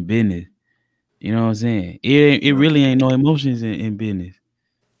in business. You know what I'm saying? It really ain't no emotions in business.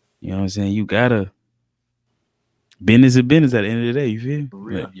 You know what I'm saying? You gotta business is business at the end of the day. You feel? For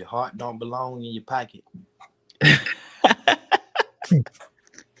real. Your heart don't belong in your pocket.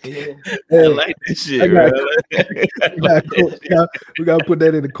 Yeah. I like this shit. We gotta put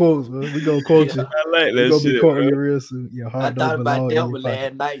that in the quotes, man. We gonna quote you. I like that shit. Be quoting you real soon. Your heart I don't thought belong about that in one your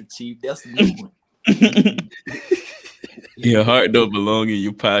last night, Chief. That's the new one. Your heart don't belong in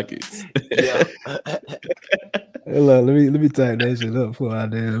your pockets. Yeah. Let me type that shit up before I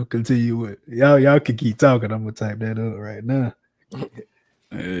damn continue with y'all can keep talking. I'm gonna type that up right now.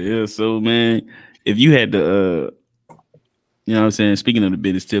 Yeah, so man, if you had to You know what I'm saying? Speaking of the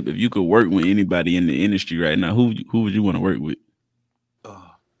business tip, if you could work with anybody in the industry right now, who would you want to work with?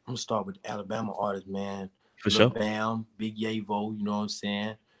 I'm gonna start with Alabama artists, man. For Lil sure. Bam, Big Yavo, you know what I'm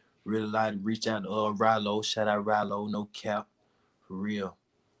saying? Really like to reach out to Rilo. Shout out Rilo, no cap, for real.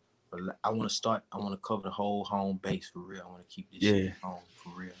 But I want to cover the whole home base for real. I want to keep this shit home for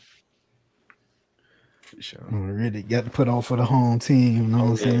real. For sure. Really got to put on for the home team. You know what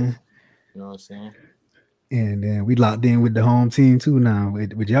I'm saying? You know what I'm saying? And then we locked in with the home team too now.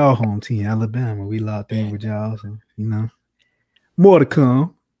 With y'all home team, Alabama. We locked in with y'all. So, you know, more to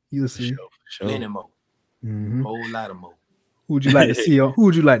come. You'll see. Sure. Plenty more. Mm-hmm. Whole lot of more. Who would you like to see? Who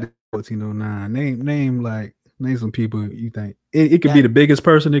would you like to see 1409? Name some people you think. It could be the biggest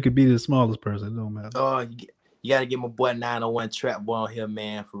person. It could be the smallest person. It don't matter. You got to get my boy 901 Trap Boy on here,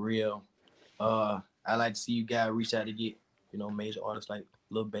 man, for real. I like to see you guys reach out to get, you know, major artists like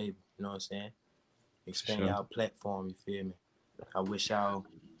Lil Baby. You know what I'm saying? Expand y'all platform, you feel me? I wish y'all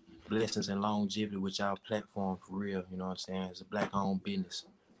blessings and longevity with y'all platform for real, you know what I'm saying? It's a black-owned business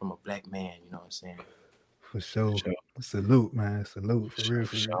from a black man, you know what I'm saying? For sure. Salute, man. Salute for real.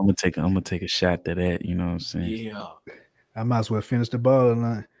 I'm gonna take a shot to that, you know what I'm saying? Yeah. I might as well finish the ball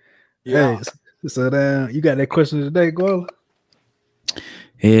line. Yeah. Hey, so you got that question today, Guala?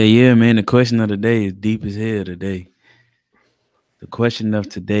 Yeah, man. The question of the day is deep as hell today. The question of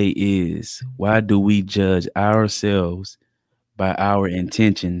today is, why do we judge ourselves by our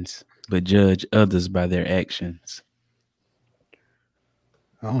intentions, but judge others by their actions?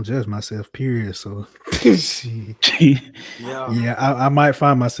 I don't judge myself, period. So, yeah, I might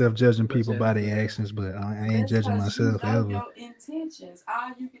find myself judging people by their actions, but I ain't judging myself ever. Your intentions.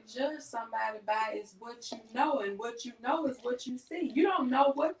 All you can judge somebody by is what you know, and what you know is what you see. You don't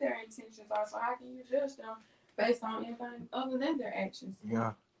know what their intentions are, so how can you judge them based on anything other than their actions?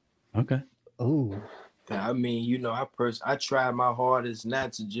 Yeah. Okay. Oh. I mean, you know, I try my hardest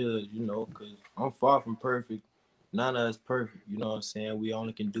not to judge, you know, because I'm far from perfect. None of us perfect, you know what I'm saying? We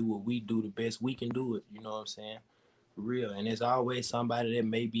only can do what we do the best we can do it, you know what I'm saying? For real. And there's always somebody that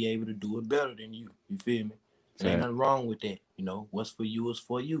may be able to do it better than you. You feel me? There ain't nothing wrong with that. You know, what's for you is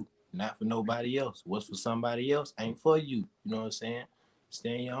for you, not for nobody else. What's for somebody else ain't for you. You know what I'm saying?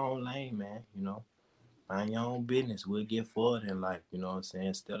 Stay in your own lane, man, you know? Mind your own business. We'll get forward in life, you know what I'm saying?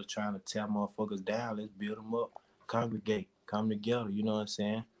 Instead of trying to tear motherfuckers down, let's build them up, congregate, come together, you know what I'm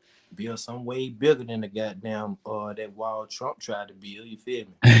saying? Build some way bigger than the goddamn that wall Trump tried to build, you feel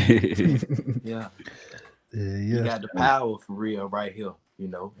me? Yeah. You got the power for real right here, you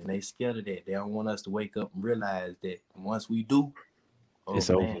know, and they scared of that. They don't want us to wake up and realize that once we do, it's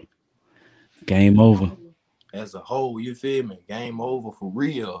over. Game over. As a whole, you feel me? Game over for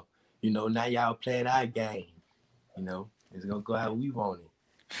real. You know, now y'all playing our game. You know, it's gonna go how we want it.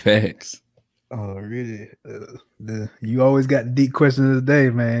 Facts. Oh, really? You always got the deep questions of the day,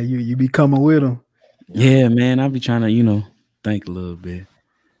 man. You be coming with them. Yeah, man. I be trying to, you know, think a little bit.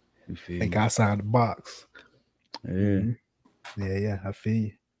 You feel think outside the box. Yeah. Mm-hmm. Yeah. I feel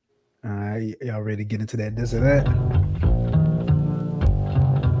you. All right, y'all ready to get into that? This or that?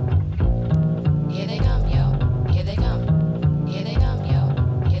 Here they come, yo. Here they come. Here they come, yo.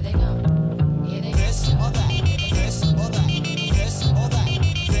 Here they come. Here they come. This or that. This or that. This or that.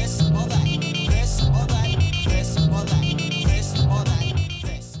 This or that. This or that. This or that. This or that.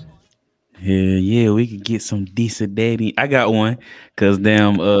 This. Yeah, we could get some decent dating. I got one, cause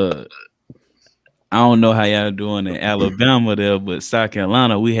damn, I don't know how y'all doing in Alabama there, but South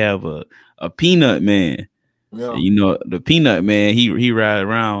Carolina, we have a peanut man. Yeah. You know, the peanut man, he ride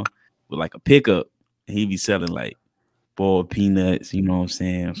around with like a pickup, and he be selling like boiled peanuts, you know what I'm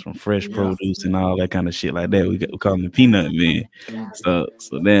saying, some fresh produce and all that kind of shit like that. We call him the peanut man. So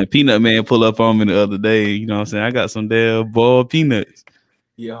then peanut man pull up on me the other day, you know what I'm saying, I got some damn boiled peanuts.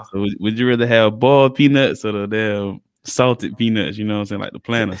 Yeah. So would you rather have boiled peanuts or the damn salted peanuts, you know what I'm saying, like the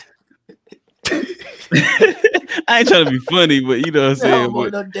planters? I ain't trying to be funny, but you know what I'm saying. No,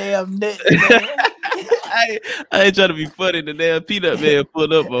 no damn nuts, man. I ain't trying to be funny. The damn peanut man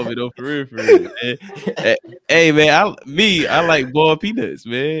pulled up on me though, for real, man. Hey man, I like boiled peanuts,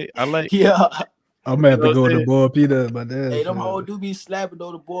 man. I like. Yeah. I'm gonna have to go with the boiled peanut, but that. Hey, them hoes do be slapping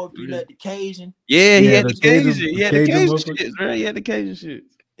though the boiled peanut, the Cajun. Yeah, he had the Cajun. He had the Cajun shit, bro. He had the Cajun shit.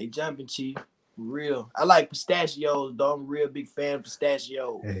 They jumping cheap. Real. I like pistachios, though. I'm a real big fan of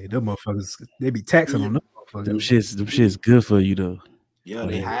pistachios. Hey, them motherfuckers, they be taxing on them motherfuckers. Them shit's good for you though. Yeah,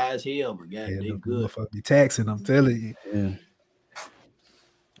 they high as hell, but yeah, they good. Motherfuckers be taxing, I'm telling you.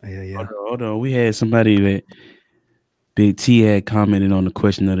 Yeah. Hold on. We had somebody that Big T had commented on the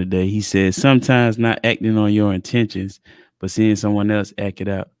question of the day. He said, sometimes not acting on your intentions, but seeing someone else act it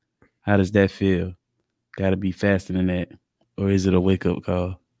out. How does that feel? Gotta be faster than that. or is it a wake up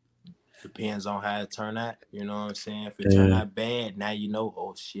call? Depends on how it turn out. You know what I'm saying? If it turn Yeah. out bad, now you know,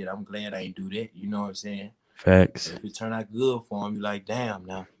 oh shit, I'm glad I ain't do that. You know what I'm saying? Facts. If it turn out good for him, you like, damn,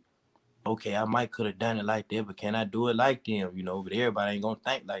 now, okay, I might could have done it like that, but can I do it like them? You know, but everybody ain't gonna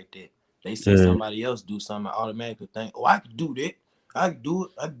think like that. They see Yeah. somebody else do something, I automatically think, oh, I can do that. I can do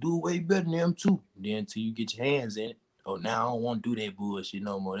it. I can do it way better than them too. Then until you get your hands in it, oh, now I don't want to do that bullshit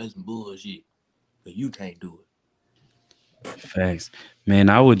no more. That's some bullshit. But you can't do it. Facts. Man,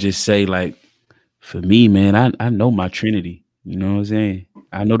 I would just say, like, for me, man, I know my Trinity. You know what I'm saying?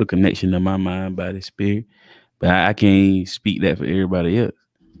 I know the connection of my mind, body, spirit, but I can't speak that for everybody else.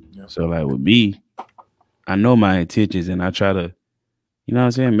 Yeah. So, like, with me, I know my intentions and I try to, you know what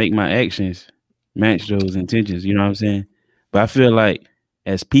I'm saying, make my actions match those intentions. You know what I'm saying? But I feel like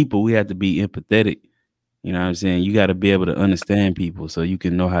as people, we have to be empathetic. You know what I'm saying? You got to be able to understand people so you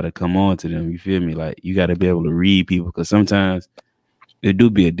can know how to come on to them. You feel me? Like, you got to be able to read people because sometimes there do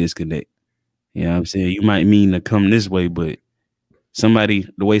be a disconnect. You know what I'm saying? You might mean to come this way, but the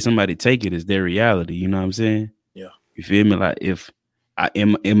way somebody take it is their reality. You know what I'm saying? Yeah. You feel me? Like, if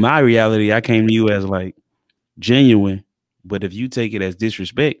in my reality, I came to you as like genuine, but if you take it as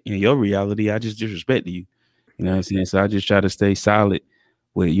disrespect in your reality, I just disrespect you. You know what I'm saying? So I just try to stay solid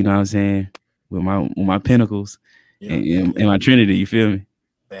with, you know what I'm saying, with my pinnacles and my Trinity. You feel me?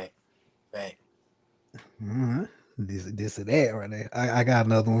 Back. This or that right there. I got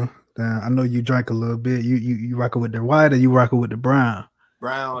another one. I know you drank a little bit. You rocking with the white or you rocking with the brown?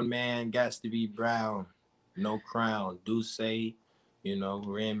 Brown, man, got to be brown. No crown. Douce, you know,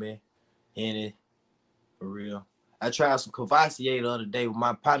 Remy, Henny, for real. I tried some Cavassier the other day with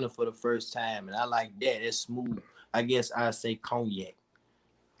my partner for the first time, and I like that. It's smooth. I guess I say cognac.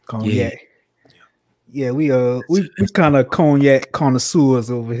 Cognac. Yeah, we kind of cognac connoisseurs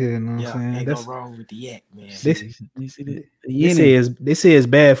over here. You know what I'm saying? Ain't That's no wrong with the yak, man. You see that? they say it's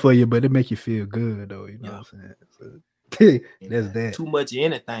bad for you, but it make you feel good though. You know what I'm saying? So, that's that. Too much of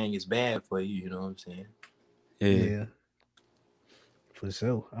anything is bad for you. You know what I'm saying? Yeah. For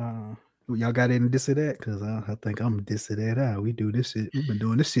sure. Y'all got any this or that? Because I think I'm this or that out. We do this shit. We've been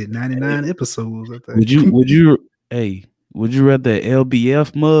doing this shit 99 episodes. I think. Would you rather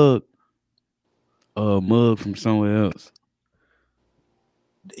LBF mug or a mug from somewhere else?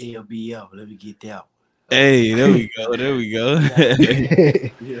 The LBL. Let me get that. Hey, there we go. There we go.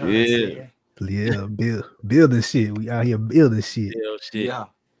 You know what I'm saying? Yeah, building shit. We out here building shit. Build shit. Yeah.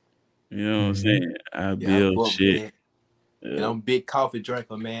 You know what I'm saying? I I build fuck with shit. that. And I'm a big coffee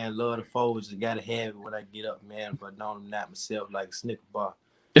drinker, man. Love the Folds. Just gotta have it when I get up, man. But don't knock myself like a Snicker bar.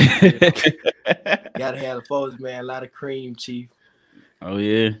 Gotta have the Folds, man. A lot of cream, Chief. Oh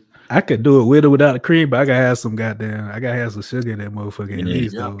yeah. I could do it with or without the cream, but I gotta have some sugar in that motherfucker at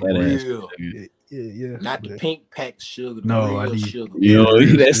least. Yeah, though. for real. Yeah. Not the but- pink pack sugar. The No, I real need- sugar. You know,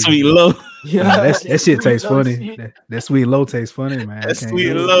 that sweet low. Yeah, that shit tastes low funny. shit. That sweet low tastes funny, man. I That can't sweet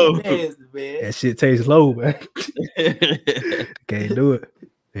do it. low. Nasty, man. That shit tastes low, man. Can't do it.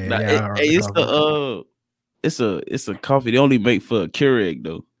 Yeah, Nah, I rock the coffee. it's a coffee they only make for a Keurig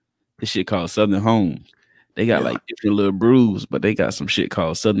though. This shit called Southern Homes. They got like different little brews, but they got some shit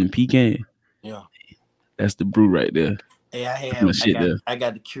called Southern Pecan. Yeah. That's the brew right there. Hey, I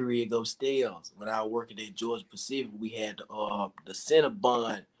got the Keurig upstairs. When I was working at Georgia Pacific, we had the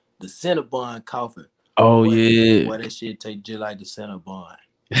Cinnabon coffee. Oh Boy, yeah. Boy, that shit tastes just like the Cinnabon.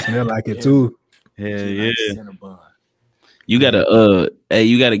 It smell like it too. Yeah, Just yeah. like the Cinnabon.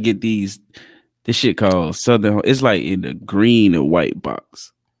 You gotta get this shit called Southern. It's like in the green and white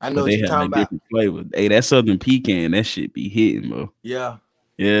box. I know But what they you're have talking like about. different flavors. Hey, that Southern Pecan, that shit be hitting, bro. Yeah.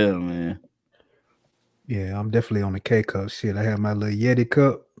 Yeah, man. Yeah, I'm definitely on the K cup shit. I have my little Yeti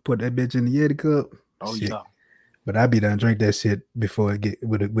cup. Put that bitch in the Yeti cup. Oh Shit. yeah. But I be done drink that shit before it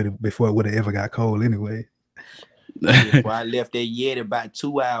would have ever got cold anyway. Before I left that Yeti about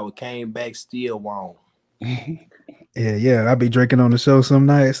 2 hours, came back still warm. Yeah, I be drinking on the show some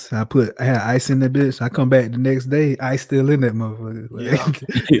nights. I had ice in that bitch. I come back the next day, ice still in that motherfucker. Like,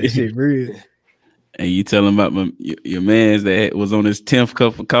 that shit real. And you tell him about your man's that was on his 10th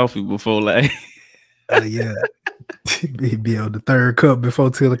cup of coffee before like Yeah. be on the third cup before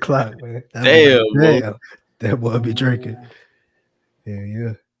 10 o'clock, man. Damn. That boy be drinking.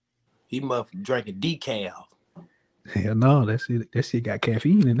 Yeah. He must be drinking decaf. Hell no, that shit got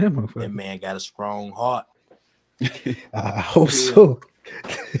caffeine in that motherfucker. That man got a strong heart. I hope so.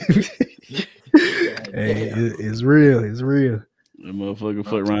 Hey, it's real. It's real. the motherfucker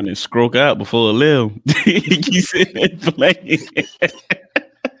fuck around and scroke out before it left. You said that playing.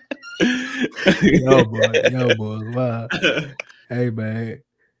 Yo, boy, wow. Hey, man.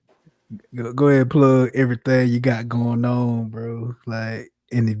 Go ahead and plug everything you got going on, bro. Like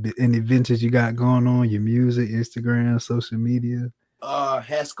any ventures you got going on, your music, Instagram, social media.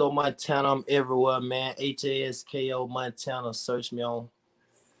 Hasko Montana, I'm everywhere, man. HASKO Montana. Search me on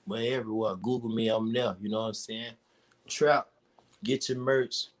everywhere. Google me, I'm there. You know what I'm saying? Trap, get your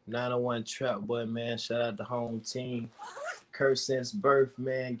merch. 901 Trap Boy, man. Shout out the home team. Curse since birth,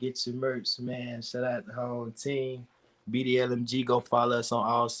 man. Get your merch, man. Shout out the home team. BDLMG, go follow us on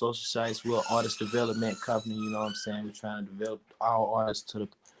all social sites. We're an artist development company, you know what I'm saying? We're trying to develop our artists to the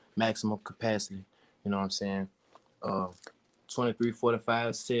maximum capacity, you know what I'm saying?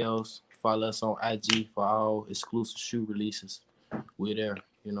 2345 sales. Follow us on IG for all exclusive shoe releases. We're there,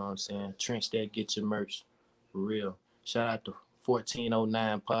 you know what I'm saying? Trench that, get your merch, for real. Shout out to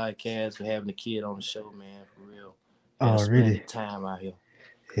 1409 Podcast for having the kid on the show, man, for real. Already. Time out here.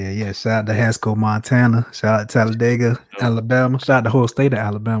 Yeah. Shout out to Hasko, Montana. Shout out to Talladega, Alabama. Shout out the whole state of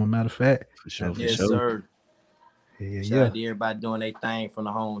Alabama, matter of fact. For sure. Yes, sir. Yeah. Shout out to everybody doing their thing from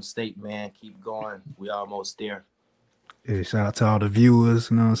the home state, man. Keep going. We almost there. Yeah, shout out to all the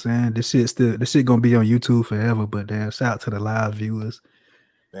viewers, you know what I'm saying? This shit gonna be on YouTube forever, but damn, shout out to the live viewers.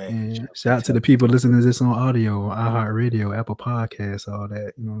 Man, And shout out to the people listening to this on audio, on iHeartRadio, Apple Podcasts, all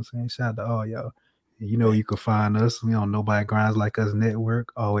that. You know what I'm saying? Shout out to all y'all. And you know you can find us. We on Nobody Grinds Like Us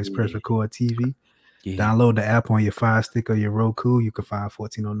Network. Always press record TV. Yeah. Download the app on your Fire Stick or your Roku. You can find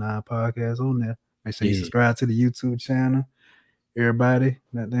 1409 Podcasts on there. Make sure you subscribe to the YouTube channel. Everybody,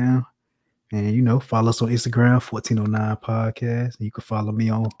 goddamn. And you know, follow us on Instagram, 1409 Podcast. And you can follow me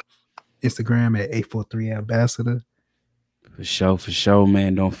on Instagram at 843 Ambassador. For sure,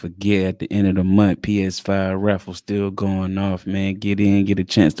 man. Don't forget at the end of the month, PS5 raffle still going off, man. Get in, get a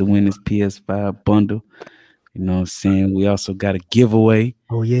chance to win this PS5 bundle. You know what I'm saying? We also got a giveaway.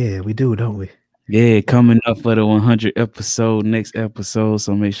 Oh yeah, we do, don't we? Yeah, coming up for the 100 episode, next episode.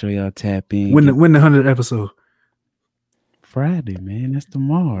 So make sure y'all tap in. When the 100th episode? Friday, man. That's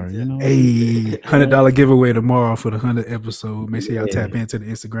tomorrow. You know. Hey, $100 giveaway tomorrow for the 100th episode. Make sure y'all tap into the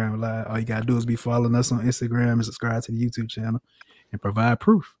Instagram live. All you gotta do is be following us on Instagram and subscribe to the YouTube channel and provide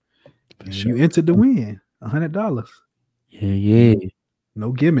proof. And you entered the win, $100. Yeah.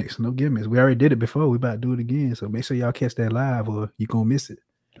 No gimmicks. We already did it before. We about to do it again. So make sure y'all catch that live or you gonna miss it.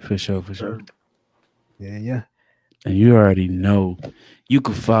 For sure. Yeah. And you already know. You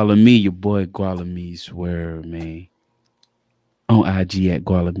can follow me, your boy Guala Meets World, man. On IG at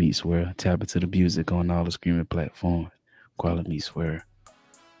Guala Meets World. Tap into the music on all the streaming platforms. Guala Meets World.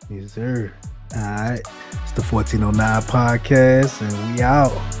 Yes, sir. All right. It's the 1409 Podcast, and we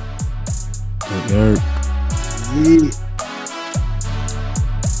out. Good. Yeah.